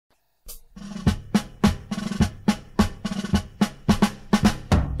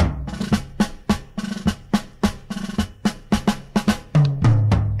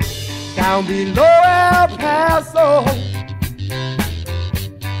down below El Paso,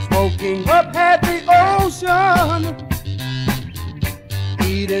 smoking up at the ocean,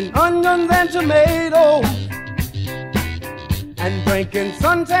 eating onions and tomatoes, and drinking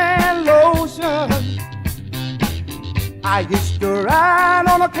suntan lotion. I hitched a ride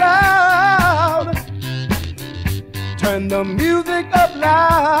on a cloud, turned the music up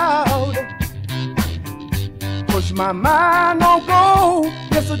loud, pushed my mind on go,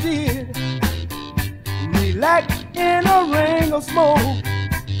 yes I did. Relax in a ring of smoke,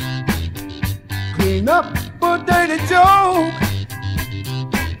 clean up a dirty joke,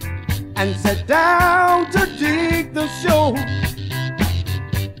 and sat down to dig the show.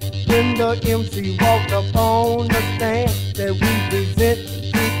 When the MC walked up on the stand, that we present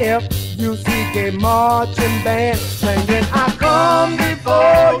the F-U-C-K marching band, singing, I come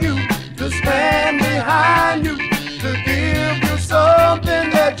before you to stand behind you, to give you something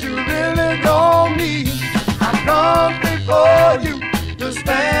that you really don't need. I come before you to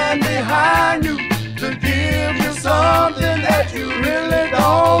stand behind you, to give you something that you really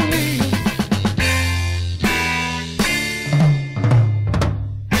don't need.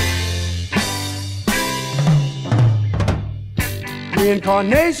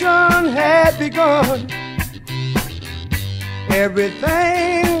 Reincarnation had begun.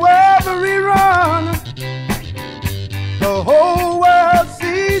 Everything was a rerun. The whole world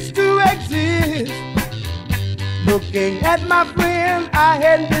ceased to exist. Looking at my friend, I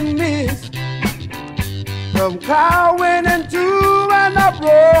had been missed. The crowd went into an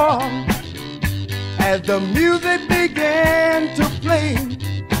uproar as the music began to play.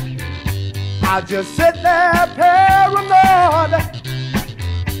 I just sat there paranoid.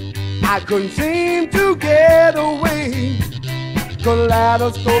 I couldn't seem to get away.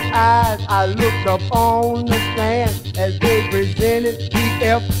 Kaleidoscope eyes, I looked up on the stand as they presented the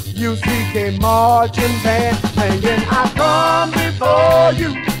F-U-C-K marching band, singing, I come before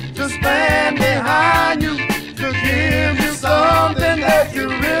you to stand behind you, to give you something that you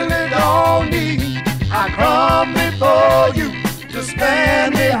really don't need. I come before you to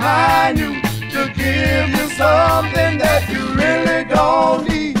stand behind you, to give you something that you really don't need.